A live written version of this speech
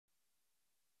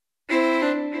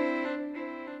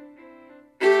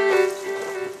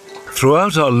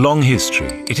Throughout our long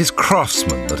history, it is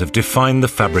craftsmen that have defined the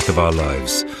fabric of our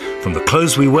lives, from the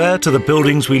clothes we wear to the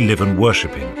buildings we live and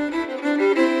worship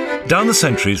in. Down the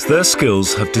centuries, their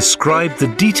skills have described the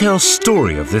detailed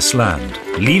story of this land,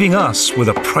 leaving us with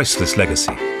a priceless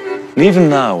legacy. And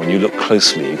even now, when you look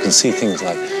closely, you can see things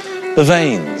like the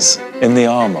veins in the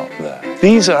arm up there.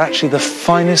 These are actually the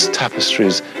finest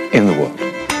tapestries in the world.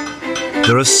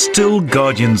 There are still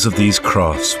guardians of these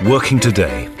crafts working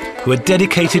today who are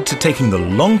dedicated to taking the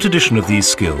long tradition of these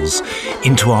skills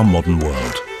into our modern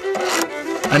world.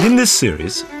 And in this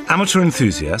series, amateur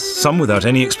enthusiasts, some without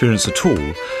any experience at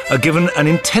all, are given an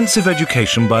intensive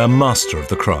education by a master of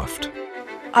the craft.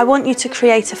 I want you to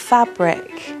create a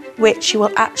fabric which you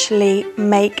will actually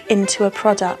make into a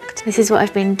product. This is what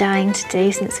I've been dying to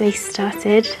do since we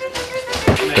started.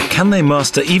 But can they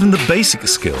master even the basic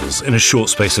skills in a short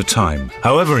space of time,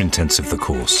 however intensive the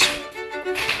course?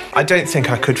 I don't think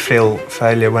I could feel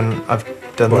failure when I've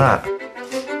done that.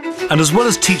 And as well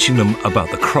as teaching them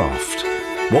about the craft,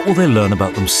 what will they learn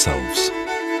about themselves?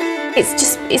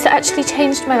 It's actually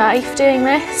changed my life doing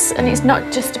this, and it's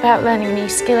not just about learning a new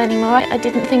skill anymore. I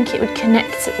didn't think it would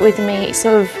connect with me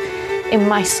sort of in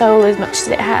my soul as much as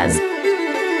it has.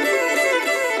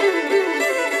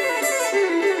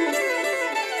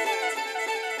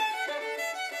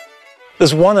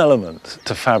 There's one element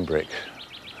to fabric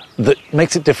that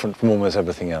makes it different from almost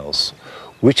everything else,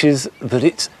 which is that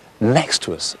it's next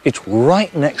to us. It's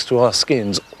right next to our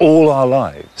skins all our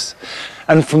lives.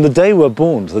 And from the day we're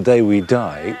born to the day we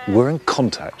die, we're in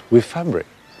contact with fabric.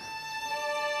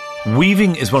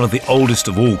 Weaving is one of the oldest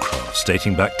of all crafts,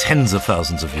 dating back tens of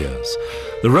thousands of years.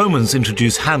 The Romans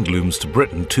introduced hand looms to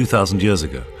Britain 2,000 years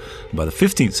ago. And by the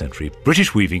 15th century,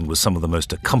 British weaving was some of the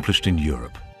most accomplished in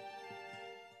Europe.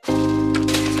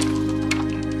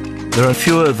 There are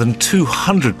fewer than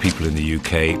 200 people in the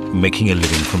UK making a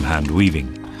living from hand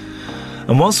weaving.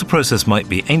 And whilst the process might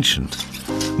be ancient,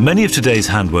 many of today's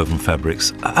hand-woven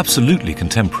fabrics are absolutely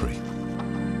contemporary.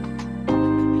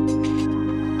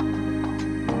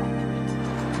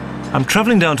 I'm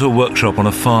travelling down to a workshop on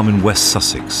a farm in West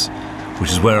Sussex, which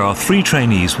is where our 3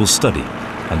 trainees will study,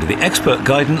 under the expert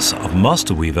guidance of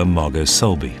master weaver Margot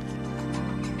Selby.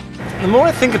 The more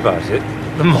I think about it,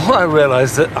 the more I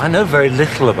realise that I know very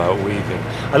little about weaving.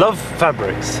 I love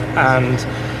fabrics and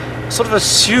sort of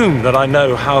assume that I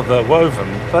know how they're woven,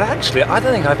 but actually I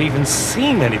don't think I've even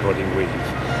seen anybody weave,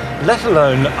 let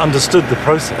alone understood the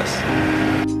process.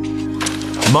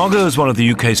 Margot is one of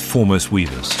the UK's foremost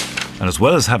weavers, and as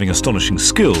well as having astonishing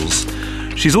skills,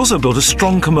 she's also built a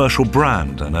strong commercial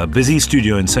brand, and her busy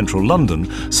studio in central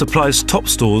London supplies top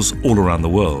stores all around the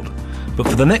world. But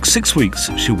for the next 6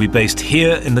 weeks, she'll be based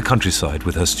here in the countryside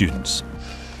with her students.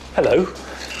 Hello.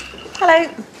 Hello.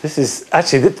 This is,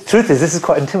 actually, the truth is, this is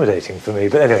quite intimidating for me,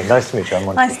 but anyway, nice to meet you. I'm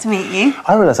Monty. Nice to meet you.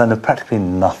 I realise I know practically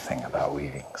nothing about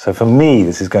weaving, so for me,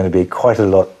 this is going to be quite a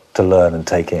lot to learn and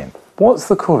take in. What's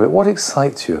the core of it? What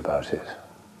excites you about it?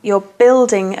 You're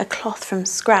building a cloth from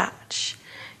scratch.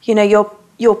 You know,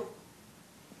 you're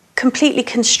completely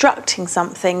constructing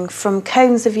something from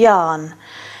cones of yarn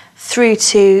through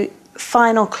to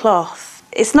final cloth.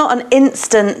 It's not an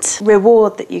instant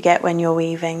reward that you get when you're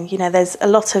weaving. You know, there's a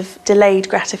lot of delayed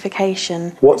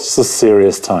gratification. What's the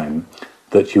serious time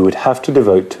that you would have to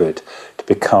devote to it to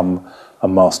become a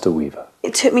master weaver?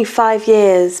 It took me 5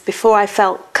 years before I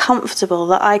felt comfortable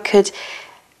that I could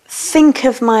think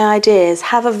of my ideas,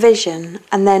 have a vision,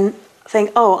 and then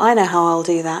think, oh, I know how I'll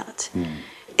do that.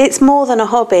 It's more than a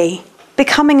hobby.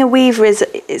 Becoming a weaver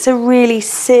it's a really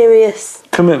serious...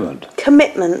 Commitment.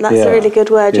 Commitment, that's a really good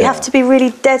word. You have to be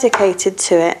really dedicated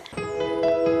to it.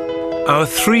 Our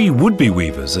 3 would-be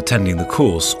weavers attending the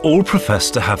course all profess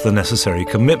to have the necessary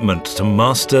commitment to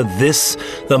master this,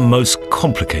 the most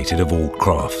complicated of all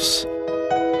crafts.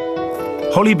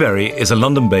 Holly Berry is a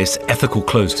London-based ethical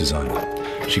clothes designer.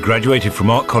 She graduated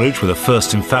from art college with a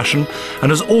first in fashion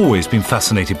and has always been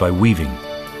fascinated by weaving.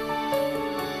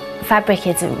 Fabric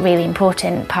is a really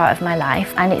important part of my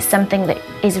life, and it's something that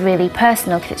is really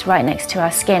personal because it's right next to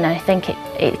our skin, and I think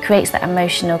it creates that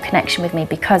emotional connection with me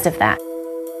because of that.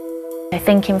 I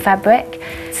think in fabric,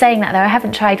 saying that though, I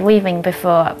haven't tried weaving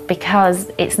before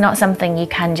because it's not something you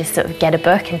can just sort of get a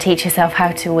book and teach yourself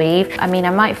how to weave. I mean, I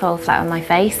might fall flat on my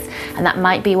face, and that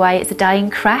might be why it's a dying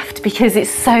craft because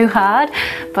it's so hard,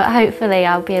 but hopefully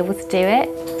I'll be able to do it.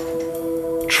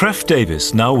 Treff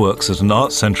Davis now works at an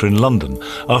art centre in London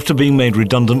after being made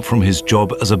redundant from his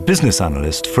job as a business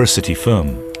analyst for a city firm.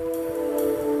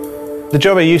 The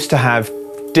job I used to have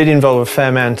did involve a fair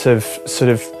amount of sort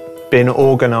of being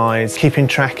organised, keeping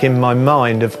track in my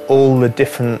mind of all the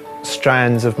different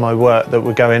strands of my work that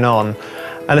were going on,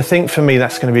 And I think for me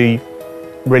that's going to be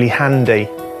really handy.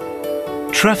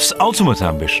 Treff's ultimate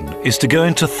ambition is to go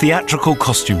into theatrical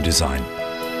costume design.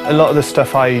 A lot of the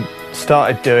stuff I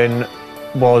started doing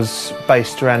was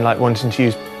based around like wanting to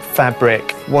use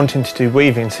fabric. Wanting to do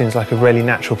weaving seems like a really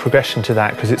natural progression to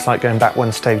that, because it's like going back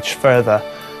one stage further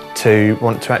to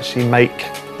want to actually make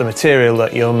the material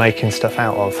that you're making stuff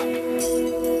out of.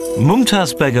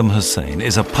 Mumtaz Begum Hussain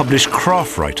is a published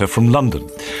craft writer from London.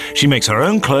 She makes her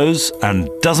own clothes and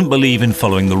doesn't believe in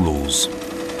following the rules.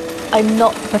 I'm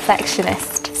not a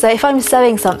perfectionist. So if I'm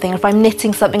sewing something, if I'm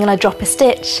knitting something and I drop a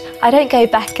stitch, I don't go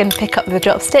back and pick up the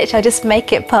drop stitch, I just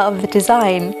make it part of the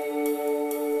design.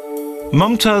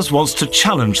 Mumtaz wants to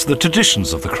challenge the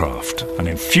traditions of the craft and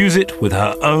infuse it with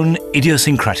her own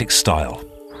idiosyncratic style.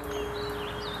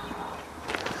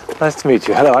 Nice to meet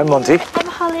you. Hello, I'm Monty. I'm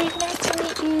Holly, nice to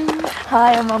meet you.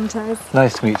 Hi, I'm Mumtaz.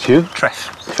 Nice to meet you.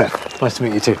 Treff. Nice to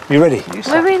meet you too. You ready?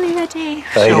 We're really ready.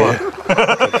 There you go.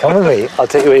 Okay, come with me. I'll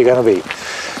tell you where you're going to be.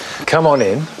 Come on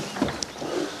in.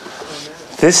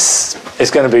 This is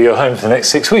going to be your home for the next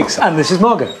 6 weeks. And this is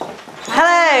Margot.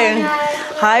 Hello.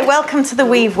 Hi, welcome to the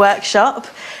Weave Workshop.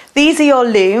 These are your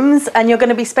looms, and you're going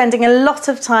to be spending a lot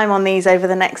of time on these over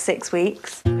the next 6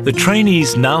 weeks. The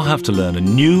trainees now have to learn a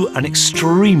new and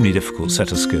extremely difficult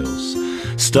set of skills.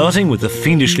 Starting with the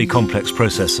fiendishly complex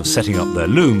process of setting up their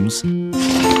looms,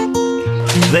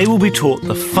 they will be taught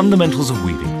the fundamentals of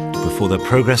weaving before their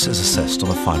progress is assessed on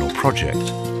a final project.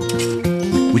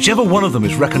 Whichever one of them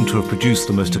is reckoned to have produced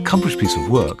the most accomplished piece of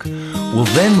work will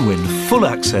then win full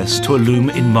access to a loom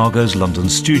in Margot's London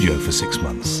studio for 6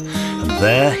 months. And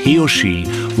there he or she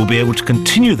will be able to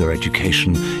continue their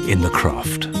education in the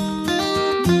craft.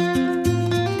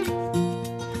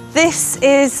 This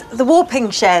is the warping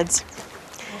shed.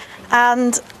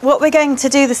 And what we're going to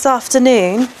do this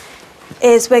afternoon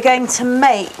is we're going to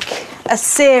make a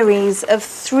series of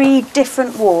 3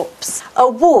 different warps. A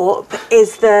warp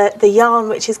is the yarn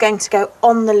which is going to go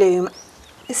on the loom.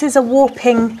 This is a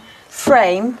warping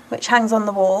frame which hangs on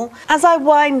the wall. As I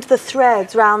wind the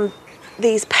threads around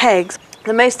these pegs,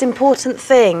 the most important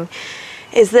thing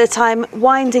is that I'm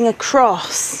winding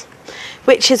across,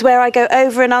 which is where I go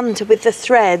over and under with the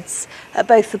threads at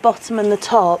both the bottom and the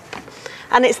top.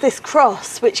 And it's this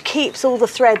cross which keeps all the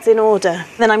threads in order.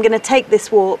 Then I'm going to take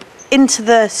this warp into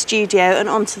the studio and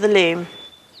onto the loom.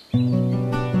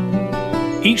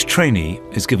 Each trainee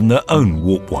is given their own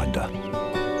warp winder.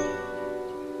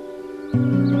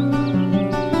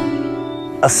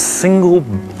 A single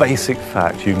basic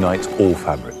fact unites all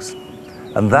fabrics,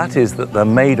 and that is that they're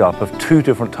made up of 2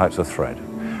 different types of thread.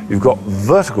 You've got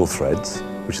vertical threads,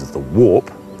 which is the warp,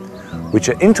 which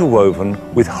are interwoven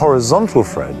with horizontal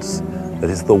threads, that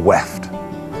is the weft.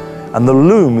 And the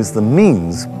loom is the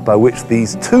means by which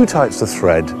these 2 types of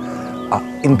thread are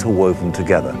interwoven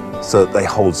together so that they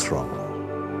hold strong.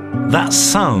 That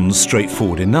sounds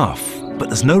straightforward enough, but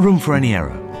there's no room for any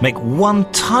error. Make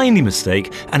one tiny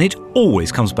mistake and it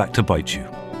always comes back to bite you.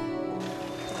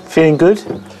 Feeling good?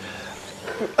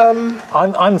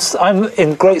 I'm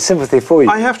in great sympathy for you.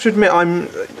 I have to admit I'm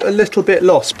a little bit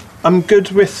lost. I'm good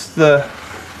with the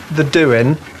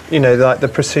doing, you know, like the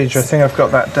procedure. I think I've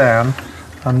got that down.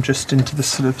 I'm just into the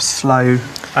sort of slow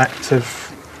act of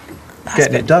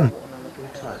getting it done.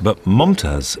 But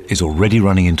Mumtaz is already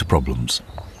running into problems.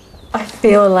 I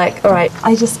feel like, all right,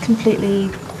 I just completely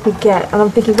forget. And I'm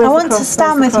thinking, I want to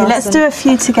stand with you. Let's do a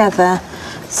few together.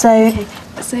 So, okay.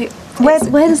 So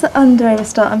where does the under ever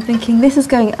start? I'm thinking this is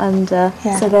going under.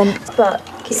 Yeah. So then, but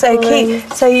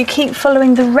so you keep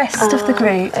following the rest of the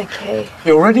group. Okay.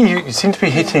 You seem to be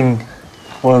hitting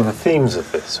one of the themes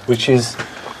of this, which is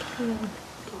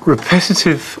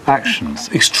repetitive actions,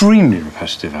 extremely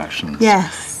repetitive actions.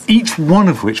 Yes. Each one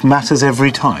of which matters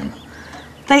every time.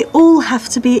 They all have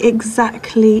to be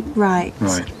exactly right.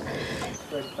 Right.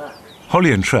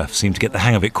 Holly and Treff seem to get the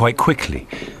hang of it quite quickly.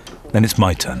 Then it's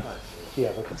my turn.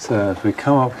 So if we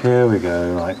come up here, we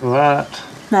go like that.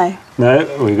 No.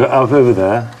 No, we go up over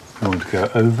there. We want to go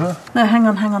over. No, hang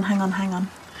on.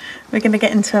 We're going to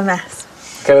get into a mess.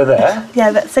 Go there.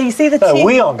 Yeah, but so you see the No, two...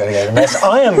 we aren't going to get in a mess.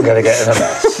 I am going to get in a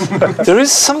mess. There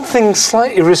is something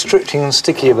slightly restricting and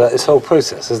sticky about this whole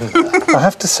process, isn't there? I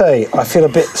have to say, I feel a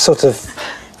bit sort of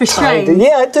restrained. tied.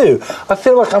 Yeah, I do. I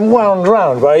feel like I'm wound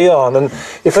round by a yarn, and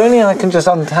if only I can just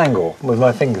untangle with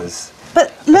my fingers.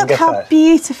 But look how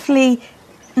beautifully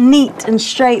neat and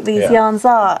straight these yarns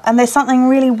are, and there's something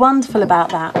really wonderful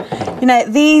about that. You know,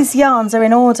 these yarns are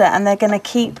in order, and they're going to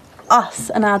keep us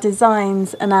and our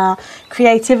designs and our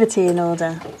creativity in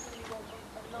order.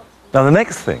 Now the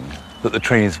next thing that the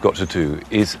trainees have got to do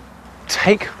is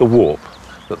take the warp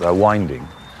that they're winding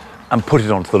and put it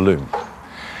onto the loom.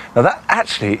 Now that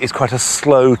actually is quite a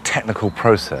slow technical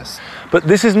process, but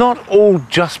this is not all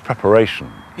just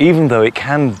preparation. Even though it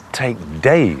can take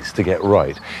days to get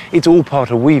right, it's all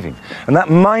part of weaving. And that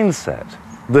mindset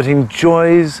that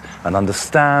enjoys and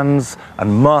understands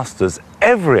and masters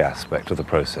every aspect of the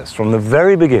process from the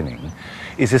very beginning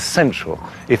is essential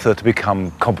if they're to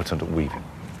become competent at weaving.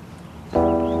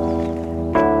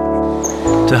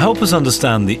 To help us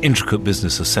understand the intricate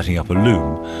business of setting up a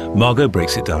loom, Margot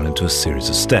breaks it down into a series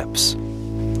of steps.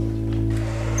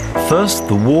 First,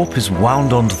 the warp is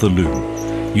wound onto the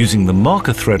loom, using the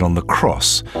marker thread on the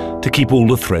cross to keep all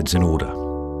the threads in order.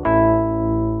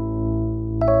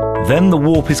 Then the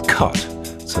warp is cut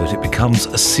so that it becomes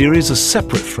a series of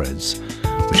separate threads,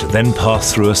 which are then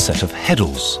passed through a set of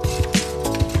heddles.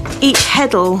 Each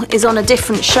heddle is on a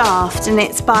different shaft, and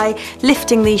it's by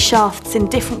lifting these shafts in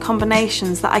different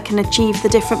combinations that I can achieve the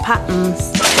different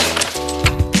patterns.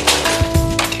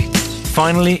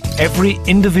 Finally, every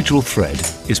individual thread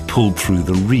is pulled through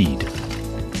the reed.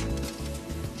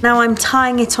 Now I'm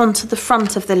tying it onto the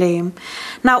front of the loom.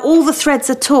 Now all the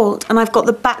threads are taut and I've got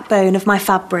the backbone of my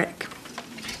fabric.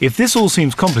 If this all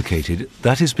seems complicated,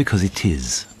 that is because it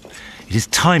is. It is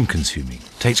time-consuming,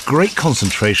 takes great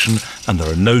concentration, and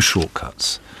there are no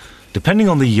shortcuts. Depending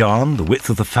on the yarn, the width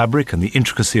of the fabric and the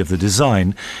intricacy of the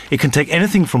design, it can take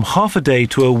anything from half a day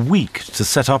to a week to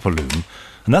set up a loom,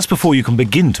 and that's before you can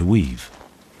begin to weave.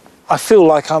 I feel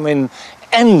like I'm in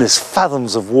endless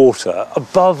fathoms of water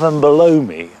above and below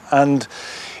me, and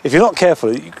if you're not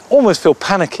careful, you almost feel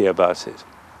panicky about it.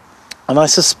 And I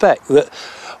suspect that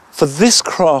for this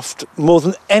craft, more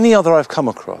than any other I've come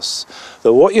across,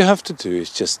 that what you have to do is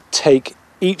just take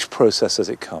each process as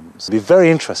it comes. It'll be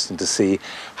very interesting to see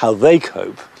how they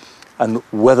cope and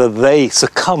whether they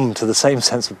succumb to the same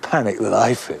sense of panic that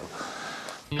I feel.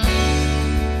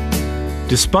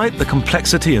 Despite the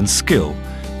complexity and skill,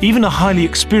 even a highly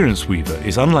experienced weaver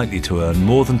is unlikely to earn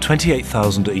more than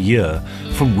 $28,000 a year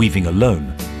from weaving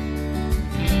alone.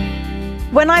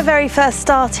 When I very first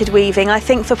started weaving, I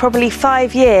think for probably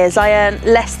 5 years I earned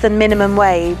less than minimum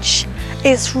wage.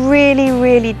 It's really,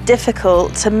 really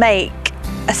difficult to make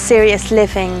a serious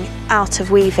living out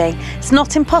of weaving. It's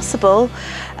not impossible,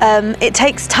 it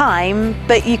takes time,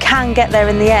 but you can get there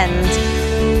in the end.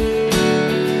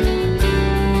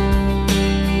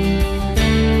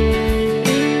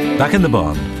 Back in the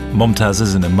barn, Momtaz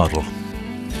is in a muddle.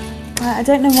 I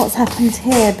don't know what's happened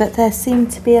here, but there seem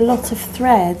to be a lot of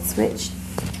threads which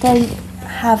don't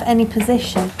have any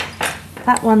position.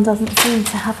 That one doesn't seem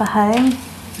to have a home.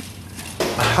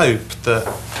 I hope that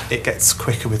it gets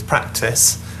quicker with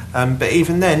practice, but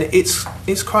even then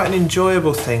it's quite an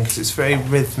enjoyable thing because it's very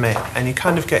rhythmic and you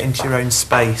kind of get into your own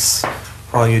space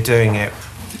while you're doing it.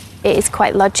 It is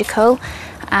quite logical,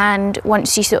 and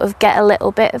once you sort of get a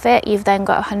little bit of it, you've then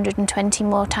got 120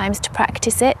 more times to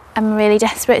practice it. I'm really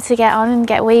desperate to get on and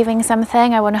get weaving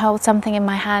something. I want to hold something in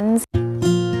my hands.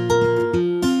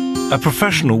 A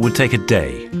professional would take a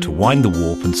day to wind the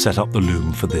warp and set up the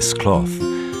loom for this cloth.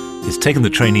 It's taken the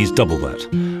trainees double that,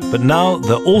 but now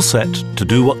they're all set to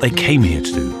do what they came here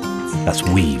to do. That's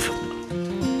weave.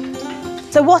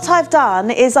 So what I've done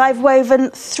is I've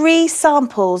woven 3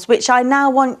 samples which I now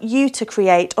want you to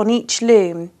create on each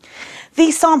loom.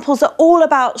 These samples are all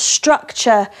about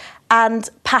structure and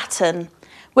pattern.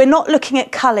 We're not looking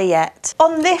at colour yet.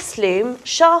 On this loom,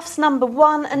 shafts number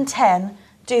 1 and 10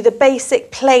 do the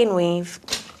basic plain weave.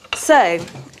 So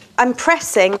I'm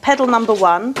pressing pedal number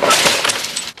 1,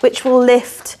 which will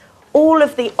lift all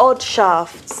of the odd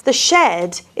shafts. The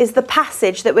shed is the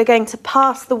passage that we're going to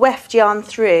pass the weft yarn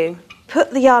through.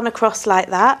 Put the yarn across like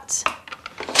that,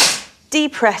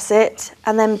 depress it,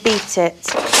 and then beat it.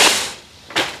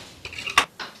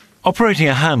 Operating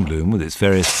a hand loom with its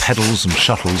various pedals and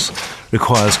shuttles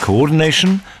requires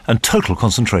coordination and total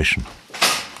concentration.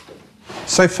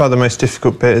 So far the most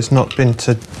difficult bit has not been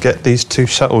to get these 2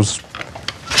 shuttles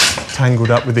tangled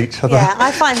up with each other. Yeah,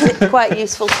 I find it quite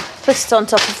useful to put it on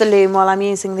top of the loom while I'm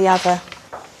using the other.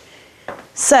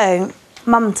 So,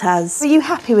 Momtaz, are you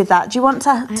happy with that? Do you want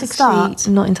to start?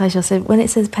 I'm not entirely sure. So when it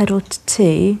says pedal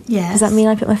 2, yes. Does that mean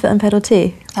I put my foot on pedal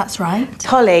 2? That's right.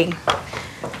 Holly,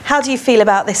 how do you feel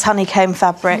about this honeycomb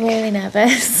fabric? I'm really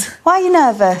nervous. Why are you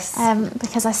nervous?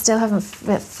 Because I still haven't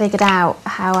figured out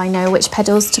how I know which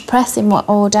pedals to press in what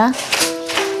order.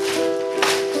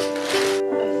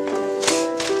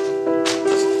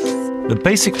 The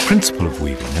basic principle of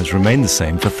weaving has remained the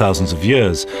same for thousands of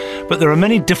years, but there are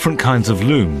many different kinds of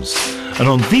looms, and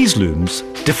on these looms,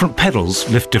 different pedals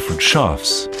lift different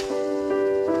shafts.